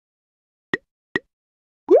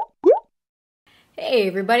Hey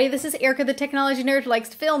everybody, this is Erica the Technology Nerd who likes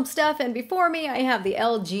to film stuff, and before me I have the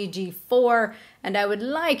LG G4, and I would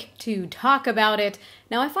like to talk about it.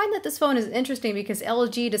 Now I find that this phone is interesting because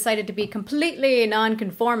LG decided to be completely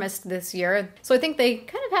non-conformist this year, so I think they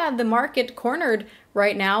kind of have the market cornered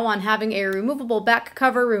right now on having a removable back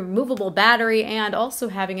cover, removable battery, and also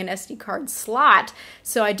having an SD card slot.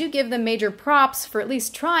 So I do give them major props for at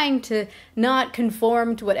least trying to not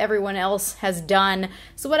conform to what everyone else has done.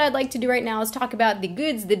 So what I'd like to do right now is talk about the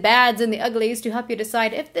goods, the bads, and the uglies to help you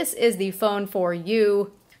decide if this is the phone for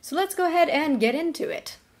you. So let's go ahead and get into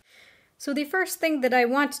it. So the first thing that I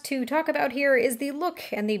want to talk about here is the look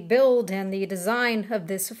and the build and the design of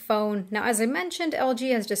this phone. Now, as I mentioned,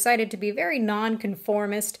 LG has decided to be very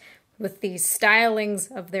non-conformist with the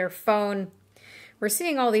stylings of their phone. We're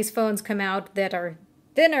seeing all these phones come out that are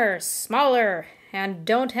thinner, smaller, and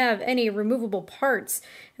don't have any removable parts.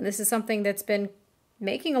 And this is something that's been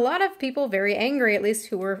making a lot of people very angry, at least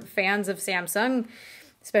who were fans of Samsung,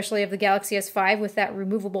 especially of the Galaxy S5 with that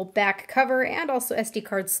removable back cover and also SD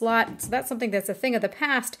card slot. So that's something that's a thing of the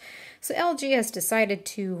past. So LG has decided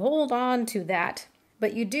to hold on to that.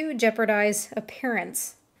 But you do jeopardize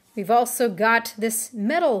appearance. We've also got this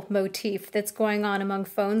metal motif that's going on among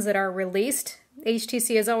phones that are released.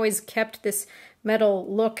 HTC has always kept this metal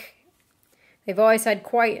look. They've always had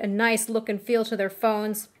quite a nice look and feel to their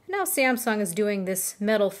phones. Now Samsung is doing this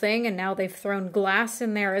metal thing, and now they've thrown glass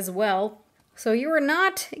in there as well. So you are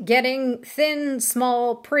not getting thin,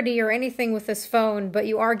 small, pretty, or anything with this phone, but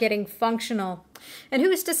you are getting functional. And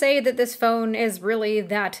who's to say that this phone is really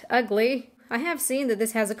that ugly? I have seen that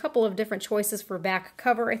this has a couple of different choices for back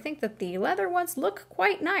cover. I think that the leather ones look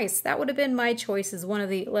quite nice. That would have been my choice as one of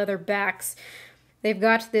the leather backs. They've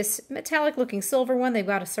got this metallic looking silver one, they've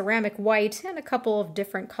got a ceramic white, and a couple of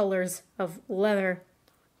different colors of leather.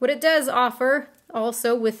 What it does offer,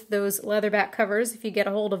 also with those leather back covers, if you get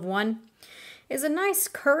a hold of one, is a nice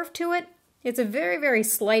curve to it. It's a very, very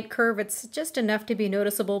slight curve. It's just enough to be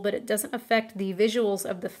noticeable, but it doesn't affect the visuals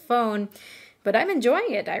of the phone. But I'm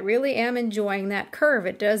enjoying it. I really am enjoying that curve.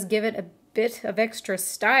 It does give it a bit of extra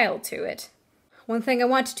style to it. One thing I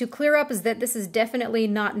want to clear up is that this is definitely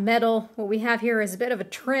not metal. What we have here is a bit of a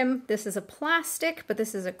trim. This is a plastic, but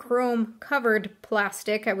this is a chrome-covered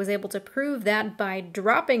plastic. I was able to prove that by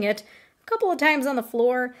dropping it a couple of times on the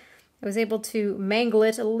floor. I was able to mangle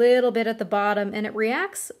it a little bit at the bottom, and it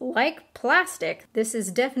reacts like plastic. This is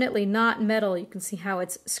definitely not metal. You can see how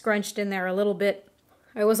it's scrunched in there a little bit.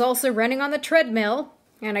 I was also running on the treadmill,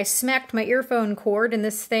 and I smacked my earphone cord, and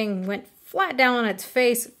this thing went flat down on its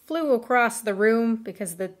face, flew across the room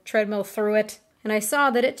because the treadmill threw it. And I saw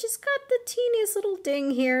that it just got the teeniest little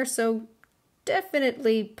ding here, so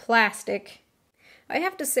definitely plastic. I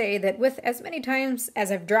have to say that with as many times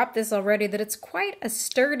as I've dropped this already, that it's quite a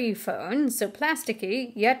sturdy phone, so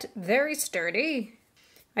plasticky, yet very sturdy.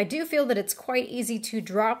 I do feel that it's quite easy to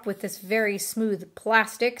drop with this very smooth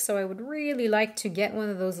plastic, so I would really like to get one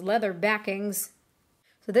of those leather backings.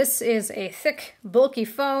 So this is a thick, bulky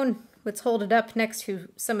phone. Let's hold it up next to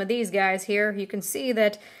some of these guys here. You can see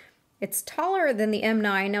that it's taller than the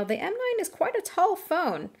M9. Now the M9 is quite a tall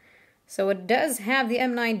phone, so it does have the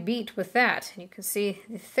M9 beat with that. And you can see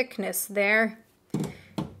the thickness there.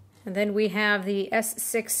 And then we have the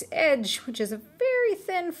S6 Edge, which is a very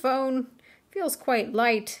thin phone. Feels quite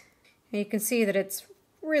light. And you can see that it's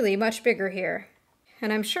really much bigger here.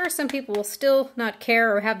 And I'm sure some people will still not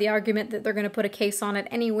care or have the argument that they're going to put a case on it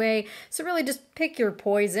anyway. So really just pick your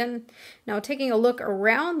poison. Now taking a look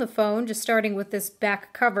around the phone, just starting with this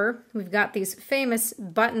back cover, we've got these famous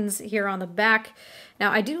buttons here on the back.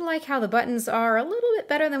 Now I do like how the buttons are a little bit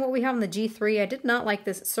better than what we have on the G3. I did not like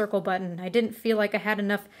this circle button. I didn't feel like I had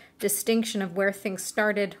enough distinction of where things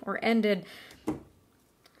started or ended.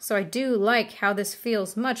 So I do like how this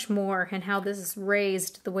feels much more and how this is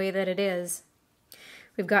raised the way that it is.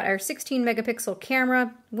 We've got our 16 megapixel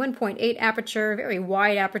camera, 1.8 aperture, very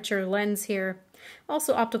wide aperture lens here.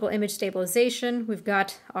 Also optical image stabilization. We've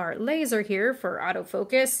got our laser here for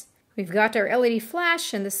autofocus. We've got our LED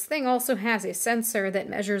flash, and this thing also has a sensor that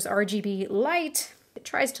measures RGB light. It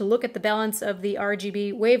tries to look at the balance of the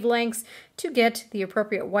RGB wavelengths to get the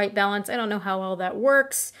appropriate white balance. I don't know how all that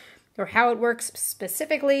works or how it works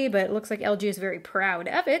specifically, but it looks like LG is very proud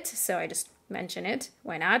of it, so I just mention it.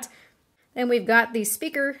 Why not? Then we've got the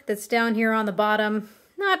speaker that's down here on the bottom.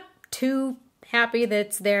 Not too happy that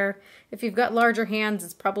it's there. If you've got larger hands,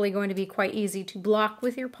 it's probably going to be quite easy to block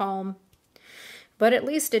with your palm. But at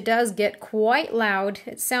least it does get quite loud.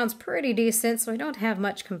 It sounds pretty decent, so I don't have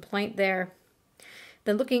much complaint there.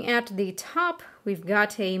 Then looking at the top, we've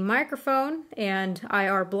got a microphone and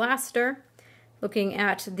IR blaster. Looking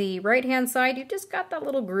at the right-hand side, you've just got that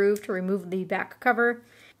little groove to remove the back cover.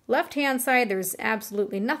 Left-hand side, there's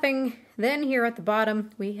absolutely nothing. Then here at the bottom,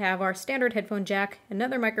 we have our standard headphone jack,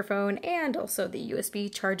 another microphone, and also the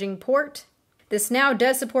USB charging port. This now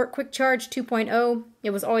does support Quick Charge 2.0. It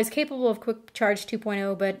was always capable of Quick Charge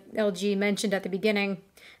 2.0, but LG mentioned at the beginning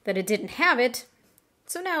that it didn't have it.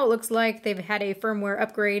 So now it looks like they've had a firmware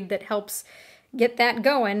upgrade that helps get that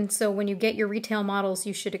going. So when you get your retail models,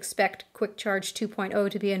 you should expect Quick Charge 2.0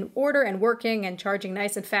 to be in order and working and charging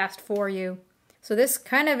nice and fast for you. So this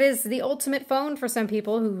kind of is the ultimate phone for some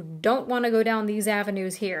people who don't want to go down these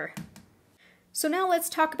avenues here. So now let's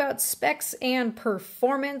talk about specs and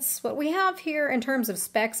performance. What we have here in terms of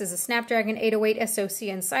specs is a Snapdragon 808 SoC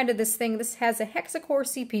inside of this thing. This has a hexa-core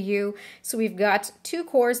CPU, so we've got 2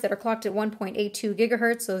 cores that are clocked at 1.82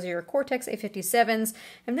 gigahertz. Those are your Cortex A57s.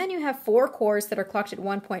 And then you have 4 cores that are clocked at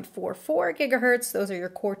 1.44 gigahertz. Those are your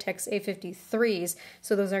Cortex A53s.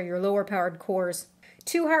 So those are your lower powered cores.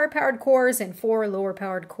 2 higher powered cores and 4 lower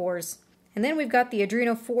powered cores. And then we've got the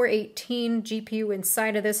Adreno 418 GPU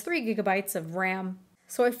inside of this, 3 gigabytes of RAM.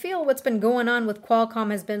 So I feel what's been going on with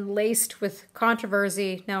Qualcomm has been laced with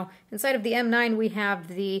controversy. Now, inside of the M9 we have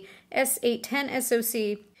the S810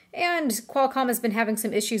 SoC, and Qualcomm has been having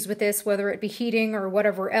some issues with this, whether it be heating or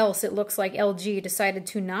whatever else. It looks like LG decided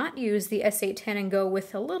to not use the S810 and go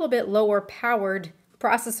with a little bit lower powered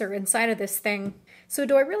processor inside of this thing. So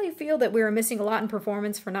do I really feel that we were missing a lot in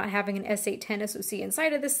performance for not having an S810 SoC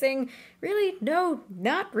inside of this thing? Really? No,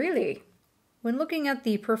 not really. When looking at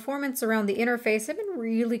the performance around the interface, I've been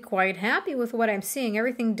really quite happy with what I'm seeing.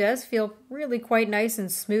 Everything does feel really quite nice and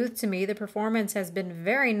smooth to me. The performance has been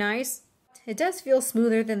very nice. It does feel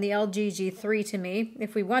smoother than the LG G3 to me.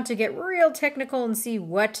 If we want to get real technical and see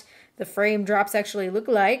what the frame drops actually look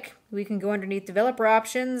like, we can go underneath developer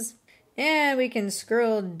options and we can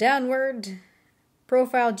scroll downward.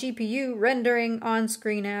 Profile GPU rendering on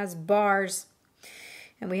screen as bars.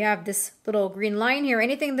 And we have this little green line here.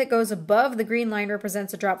 Anything that goes above the green line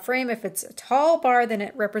represents a drop frame. If it's a tall bar, then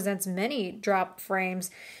it represents many drop frames.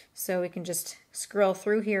 So we can just scroll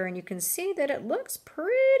through here and you can see that it looks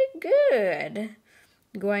pretty good.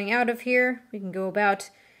 Going out of here, we can go about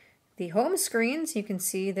the home screens. You can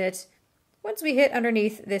see that once we hit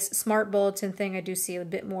underneath this smart bulletin thing, I do see a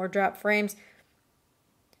bit more drop frames.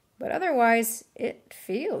 But otherwise, it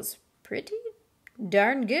feels pretty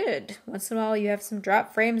darn good. Once in a while, you have some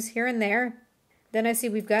drop frames here and there. Then I see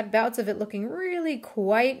we've got bouts of it looking really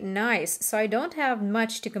quite nice. So I don't have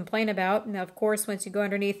much to complain about. Now, of course, once you go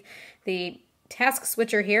underneath the task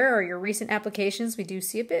switcher here, or your recent applications, we do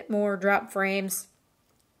see a bit more drop frames.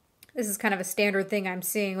 This is kind of a standard thing I'm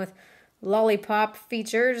seeing with lollipop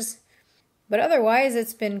features. But otherwise,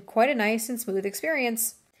 it's been quite a nice and smooth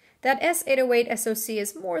experience. That S808 SoC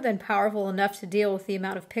is more than powerful enough to deal with the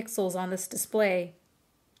amount of pixels on this display.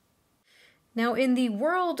 Now, in the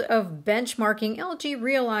world of benchmarking, LG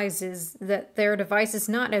realizes that their device is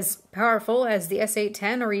not as powerful as the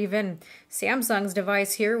S810 or even Samsung's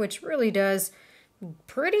device here, which really does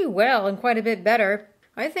pretty well and quite a bit better.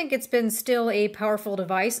 I think it's been still a powerful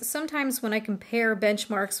device. Sometimes when I compare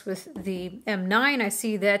benchmarks with the M9, I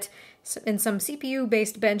see that in some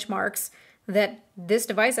CPU-based benchmarks, that this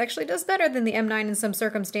device actually does better than the M9 in some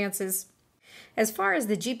circumstances. As far as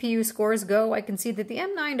the GPU scores go, I can see that the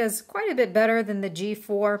M9 does quite a bit better than the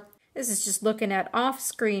G4. This is just looking at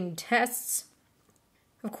off-screen tests.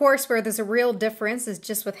 Of course, where there's a real difference is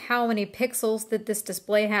just with how many pixels that this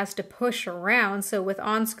display has to push around. So with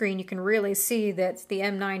on-screen, you can really see that the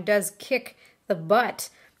M9 does kick the butt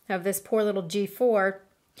of this poor little G4.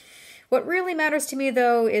 What really matters to me,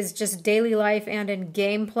 though, is just daily life and in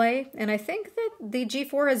gameplay, and I think that the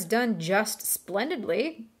G4 has done just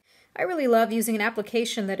splendidly. I really love using an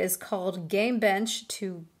application that is called GameBench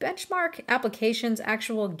to benchmark applications,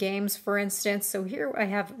 actual games, for instance. So here I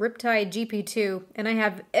have Riptide GP2, and I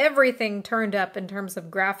have everything turned up in terms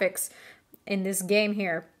of graphics in this game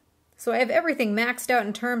here. So I have everything maxed out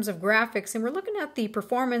in terms of graphics, and we're looking at the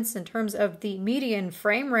performance in terms of the median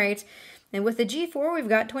frame rate. And with the G4, we've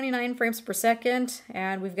got 29 frames per second,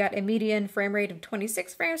 and we've got a median frame rate of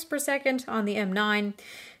 26 frames per second on the M9.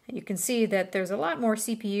 And you can see that there's a lot more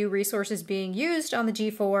CPU resources being used on the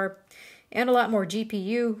G4, and a lot more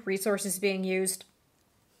GPU resources being used.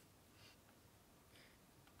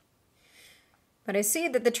 But I see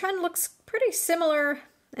that the trend looks pretty similar,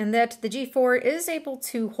 and that the G4 is able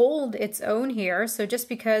to hold its own here. So just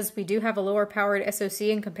because we do have a lower powered SoC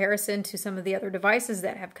in comparison to some of the other devices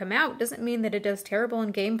that have come out doesn't mean that it does terrible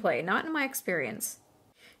in gameplay, not in my experience.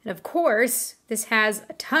 And of course, this has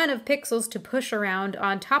a ton of pixels to push around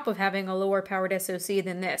on top of having a lower powered SoC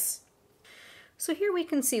than this. So here we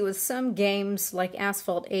can see with some games like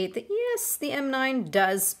Asphalt 8 that yes, the M9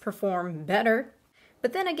 does perform better.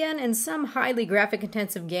 But then again, in some highly graphic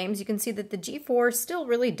intensive games, you can see that the G4 still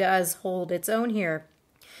really does hold its own here.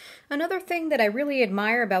 Another thing that I really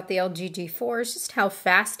admire about the LG G4 is just how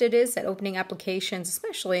fast it is at opening applications,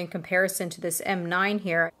 especially in comparison to this M9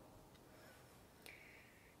 here.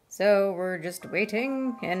 So we're just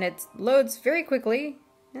waiting, and it loads very quickly.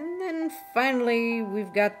 And then finally,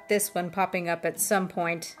 we've got this one popping up at some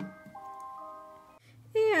point.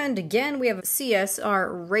 And again, we have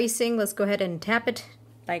CSR Racing. Let's go ahead and tap it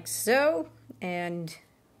like so. And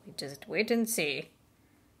we just wait and see.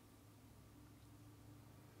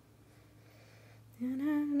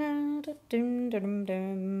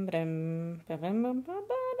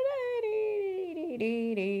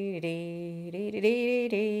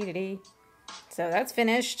 So that's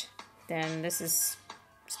finished. Then this is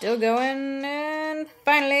still going, and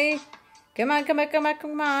finally, come on, come on, come on,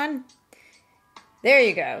 come on. There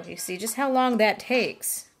you go. You see just how long that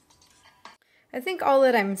takes. I think all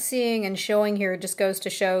that I'm seeing and showing here just goes to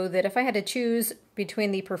show that if I had to choose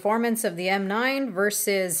between the performance of the M9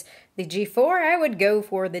 versus the G4, I would go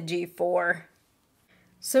for the G4.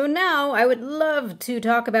 So now I would love to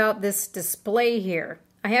talk about this display here.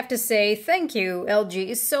 I have to say thank you,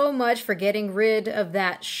 LG, so much for getting rid of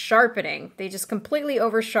that sharpening. They just completely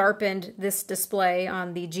over-sharpened this display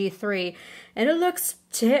on the G3, and it looks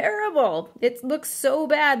terrible. It looks so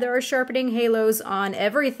bad. There are sharpening halos on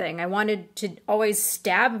everything. I wanted to always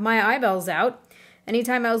stab my eyeballs out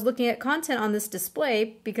anytime I was looking at content on this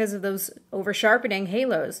display because of those over-sharpening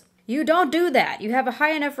halos. You don't do that. You have a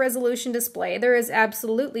high enough resolution display. There is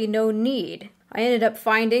absolutely no need. I ended up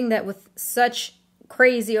finding that with such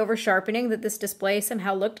crazy over-sharpening that this display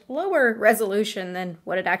somehow looked lower resolution than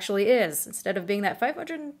what it actually is. Instead of being that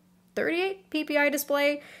 538 ppi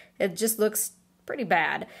display, it just looks pretty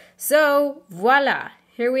bad. So, voila!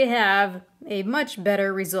 Here we have a much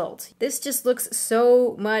better result. This just looks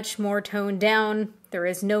so much more toned down. There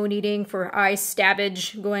is no needing for eye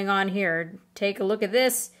stabbage going on here. Take a look at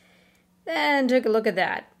this, then take a look at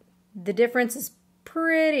that. The difference is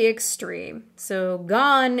pretty extreme. So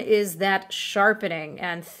gone is that sharpening,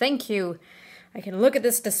 and thank you. I can look at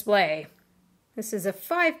this display. This is a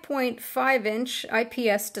 5.5-inch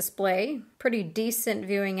IPS display, pretty decent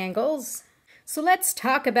viewing angles. So let's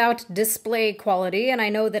talk about display quality, and I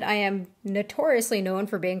know that I am notoriously known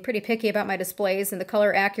for being pretty picky about my displays and the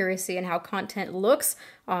color accuracy and how content looks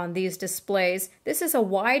on these displays. This is a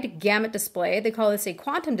wide gamut display. They call this a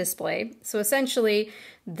quantum display. So essentially,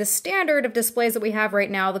 the standard of displays that we have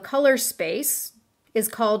right now, the color space, is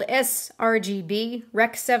called sRGB,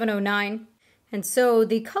 Rec 709. And so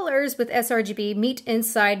the colors with sRGB meet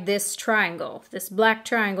inside this triangle, this black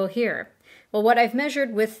triangle here. Well, what I've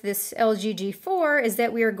measured with this LG G4 is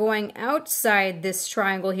that we are going outside this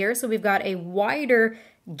triangle here, so we've got a wider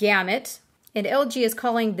gamut, and LG is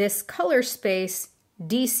calling this color space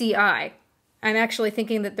DCI. I'm actually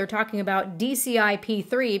thinking that they're talking about DCI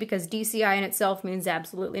P3 because DCI in itself means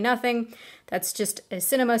absolutely nothing. That's just a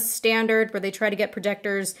cinema standard where they try to get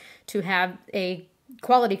projectors to have a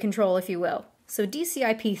quality control, if you will. So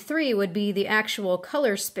DCI P3 would be the actual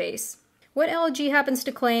color space. What LG happens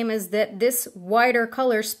to claim is that this wider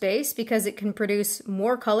color space, because it can produce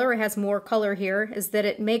more color, it has more color here, is that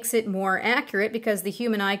it makes it more accurate because the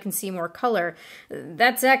human eye can see more color.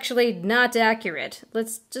 That's actually not accurate.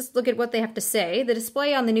 Let's just look at what they have to say. The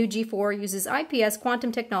display on the new G4 uses IPS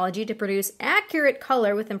quantum technology to produce accurate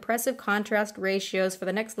color with impressive contrast ratios for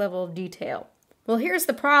the next level of detail. Well, here's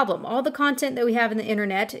the problem. All the content that we have in the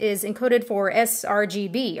internet is encoded for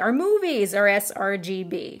sRGB. Our movies are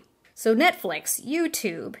sRGB. So Netflix,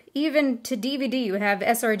 YouTube, even to DVD you have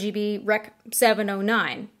sRGB Rec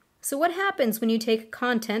 709. So what happens when you take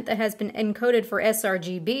content that has been encoded for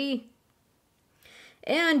sRGB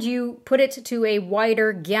and you put it to a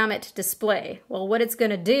wider gamut display? Well, what it's going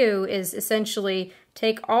to do is essentially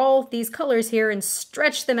take all these colors here and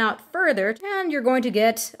stretch them out further, and you're going to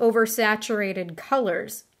get oversaturated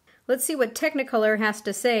colors. Let's see what Technicolor has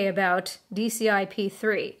to say about DCI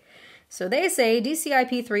P3. So they say DCI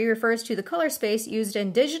P3 refers to the color space used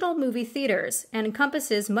in digital movie theaters and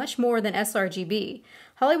encompasses much more than sRGB.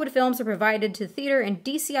 Hollywood films are provided to theater in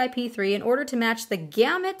DCI P3 in order to match the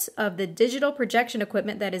gamut of the digital projection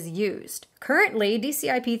equipment that is used. Currently,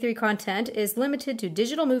 DCI P3 content is limited to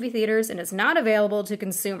digital movie theaters and is not available to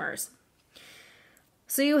consumers.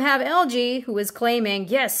 So you have LG who is claiming,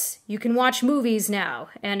 yes, you can watch movies now,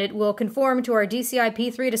 and it will conform to our DCI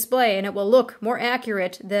P3 display, and it will look more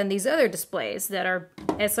accurate than these other displays that are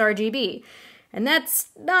sRGB. And that's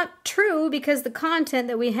not true because the content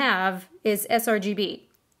that we have is sRGB.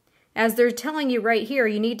 As they're telling you right here,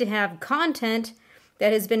 you need to have content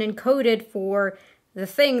that has been encoded for the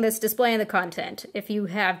thing that's displaying the content. If you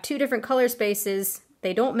have two different color spaces,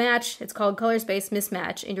 they don't match, it's called color space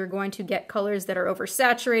mismatch, and you're going to get colors that are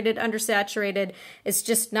oversaturated, undersaturated. It's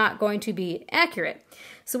just not going to be accurate.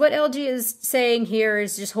 So what LG is saying here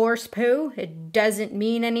is just horse poo. It doesn't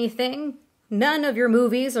mean anything. None of your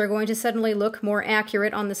movies are going to suddenly look more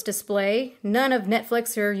accurate on this display. None of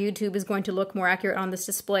Netflix or YouTube is going to look more accurate on this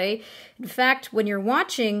display. In fact, when you're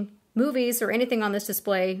watching movies or anything on this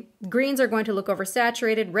display, greens are going to look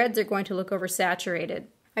oversaturated, reds are going to look oversaturated.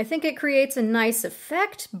 I think it creates a nice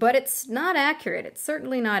effect, but it's not accurate. It's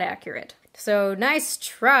certainly not accurate. So nice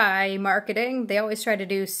try, marketing. They always try to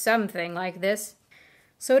do something like this.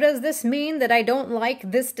 So does this mean that I don't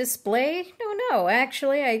like this display? No,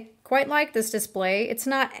 actually, I quite like this display. It's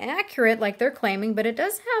not accurate like they're claiming, but it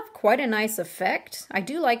does have quite a nice effect. I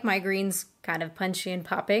do like my greens kind of punchy and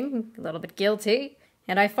popping, a little bit guilty.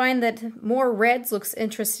 And I find that more reds looks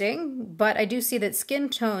interesting, but I do see that skin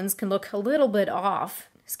tones can look a little bit off.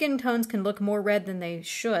 Skin tones can look more red than they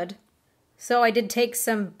should. So I did take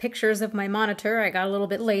some pictures of my monitor. I got a little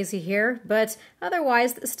bit lazy here, but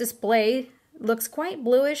otherwise this display looks quite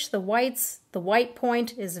bluish. The white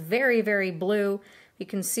point is very, very blue. You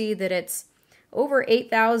can see that it's over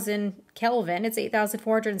 8,000 Kelvin. It's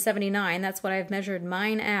 8,479. That's what I've measured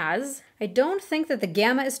mine as. I don't think that the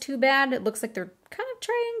gamma is too bad. It looks like they're kind of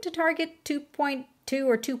trying to target 2.2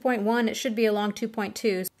 or 2.1. It should be along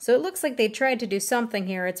 2.2. So it looks like they tried to do something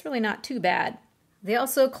here. It's really not too bad. They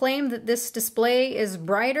also claim that this display is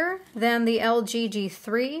brighter than the LG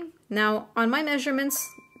G3. Now, on my measurements,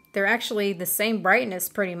 they're actually the same brightness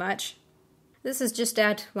pretty much. This is just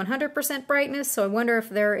at 100% brightness, so I wonder if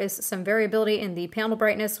there is some variability in the panel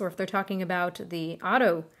brightness or if they're talking about the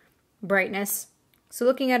auto brightness. So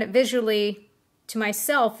looking at it visually, to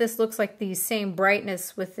myself, this looks like the same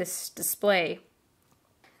brightness with this display.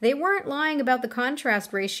 They weren't lying about the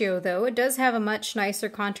contrast ratio, though. It does have a much nicer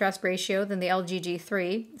contrast ratio than the LG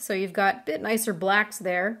G3, so you've got a bit nicer blacks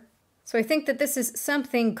there. So I think that this is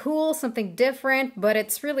something cool, something different, but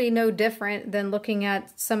it's really no different than looking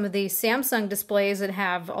at some of the Samsung displays that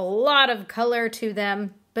have a lot of color to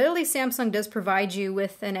them. But at least Samsung does provide you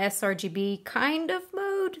with an sRGB kind of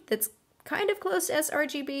mode that's kind of close to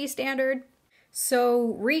sRGB standard.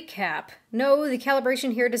 So recap. No, the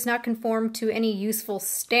calibration here does not conform to any useful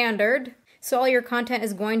standard. So all your content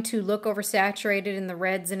is going to look oversaturated in the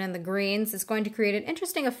reds and in the greens. It's going to create an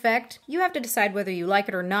interesting effect. You have to decide whether you like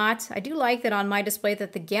it or not. I do like that on my display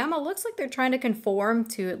that the gamma looks like they're trying to conform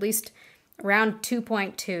to at least around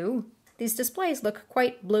 2.2. These displays look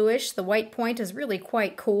quite bluish. The white point is really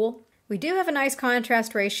quite cool. We do have a nice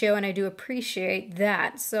contrast ratio, and I do appreciate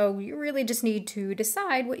that. So you really just need to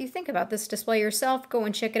decide what you think about this display yourself. Go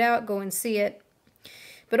and check it out. Go and see it.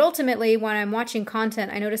 But ultimately, when I'm watching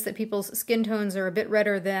content, I notice that people's skin tones are a bit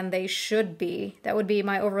redder than they should be. That would be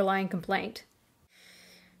my overlying complaint.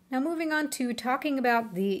 Now moving on to talking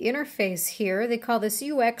about the interface here, they call this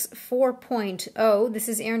UX 4.0. This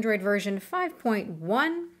is Android version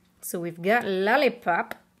 5.1. So we've got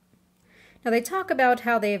Lollipop. Now they talk about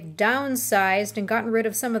how they've downsized and gotten rid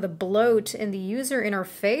of some of the bloat in the user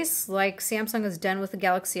interface, like Samsung has done with the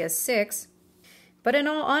Galaxy S6. But in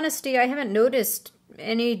all honesty, I haven't noticed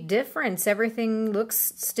any difference. Everything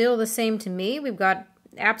looks still the same to me. We've got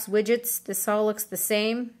apps, widgets. This all looks the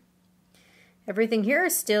same. Everything here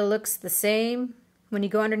still looks the same. When you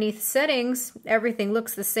go underneath settings, everything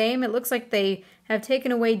looks the same. It looks like they have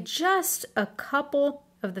taken away just a couple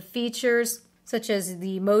of the features, such as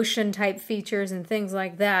the motion type features and things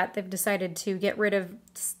like that. They've decided to get rid of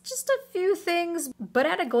just a few things, but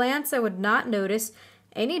at a glance I would not notice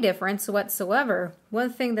any difference whatsoever.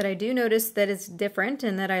 One thing that I do notice that is different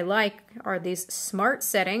and that I like are these smart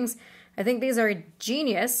settings. I think these are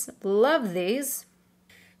genius. Love these.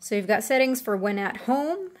 So you've got settings for when at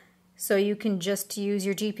home, so you can just use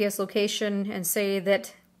your GPS location and say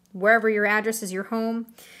that wherever your address is your home,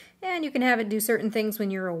 and you can have it do certain things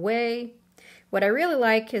when you're away. What I really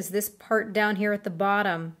like is this part down here at the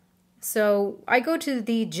bottom. So I go to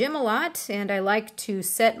the gym a lot, and I like to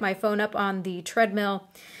set my phone up on the treadmill,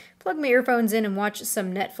 plug my earphones in, and watch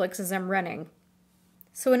some Netflix as I'm running.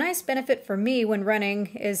 So a nice benefit for me when running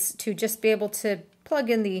is to just be able to plug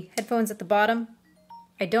in the headphones at the bottom.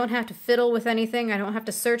 I don't have to fiddle with anything. I don't have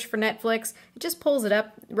to search for Netflix. It just pulls it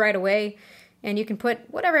up right away, and you can put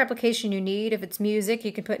whatever application you need. If it's music,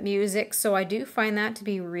 you can put music, so I do find that to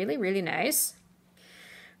be really, really nice.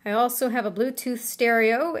 I also have a Bluetooth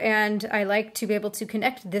stereo, and I like to be able to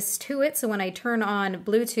connect this to it, so when I turn on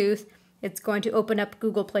Bluetooth, it's going to open up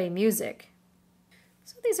Google Play Music.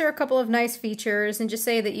 So these are a couple of nice features, and just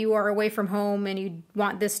say that you are away from home and you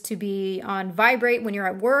want this to be on vibrate when you're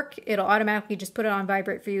at work. It'll automatically just put it on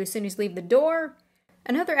vibrate for you as soon as you leave the door.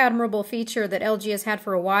 Another admirable feature that LG has had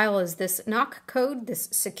for a while is this knock code, this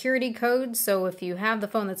security code. So if you have the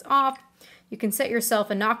phone that's off, you can set yourself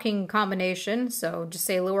a knocking combination. So just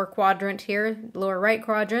say lower quadrant here, lower right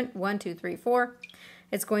quadrant, 1, 2, 3, 4.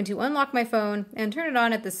 It's going to unlock my phone and turn it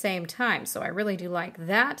on at the same time. So I really do like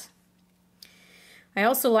that. I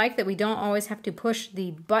also like that we don't always have to push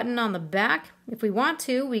the button on the back. If we want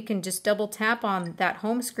to, we can just double tap on that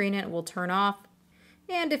home screen and it will turn off.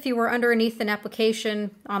 And if you were underneath an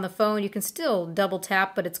application on the phone, you can still double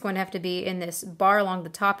tap, but it's going to have to be in this bar along the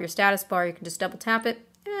top, your status bar. You can just double tap it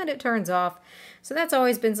and it turns off. So that's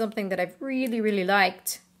always been something that I've really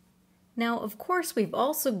liked. Now, of course, we've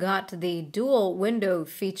also got the dual window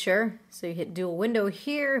feature. So you hit dual window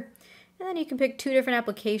here, and then you can pick 2 different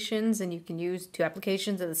applications, and you can use 2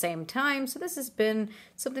 applications at the same time. So this has been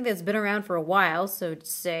something that's been around for a while. So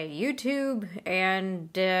say YouTube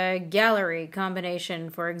and gallery combination,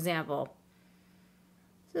 for example.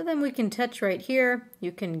 So then we can touch right here.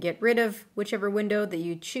 You can get rid of whichever window that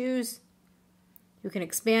you choose. You can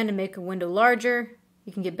expand and make a window larger.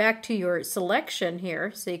 You can get back to your selection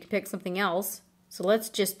here, so you can pick something else. So let's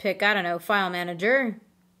just pick, I don't know, File Manager.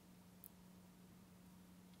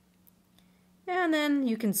 And then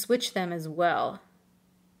you can switch them as well.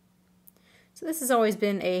 So this has always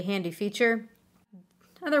been a handy feature.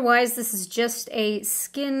 Otherwise, this is just a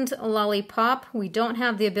skinned lollipop. We don't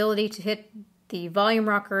have the ability to hit the volume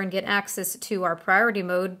rocker and get access to our priority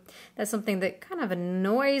mode. That's something that kind of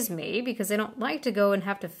annoys me because I don't like to go and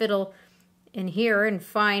have to fiddle in here and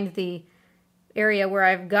find the area where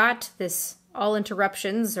I've got this all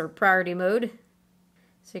interruptions or priority mode.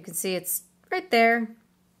 So you can see it's right there.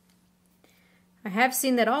 I have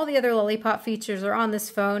seen that all the other lollipop features are on this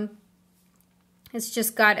phone. It's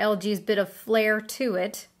just got LG's bit of flair to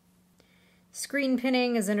it. Screen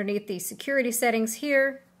pinning is underneath the security settings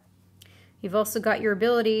here. You've also got your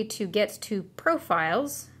ability to get to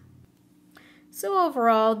profiles. So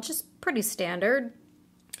overall, just pretty standard.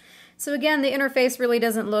 So again, the interface really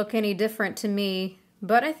doesn't look any different to me,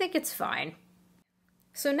 but I think it's fine.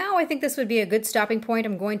 So now I think this would be a good stopping point.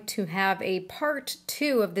 I'm going to have a part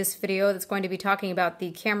 2 of this video that's going to be talking about the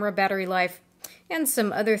camera battery life and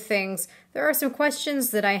some other things. There are some questions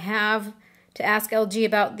that I have to ask LG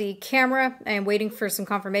about the camera. I am waiting for some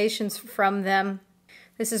confirmations from them.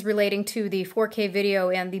 This is relating to the 4K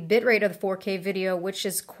video and the bitrate of the 4K video, which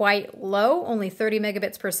is quite low, only 30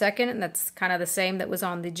 megabits per second, and that's kind of the same that was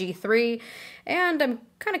on the G3. And I'm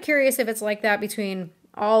kind of curious if it's like that between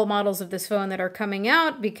all models of this phone that are coming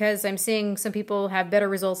out, because I'm seeing some people have better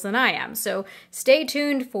results than I am. So stay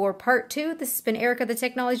tuned for part 2. This has been Erica, the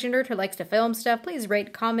technology nerd who likes to film stuff. Please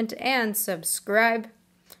rate, comment, and subscribe.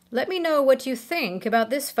 Let me know what you think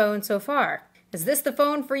about this phone so far. Is this the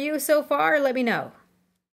phone for you so far? Let me know.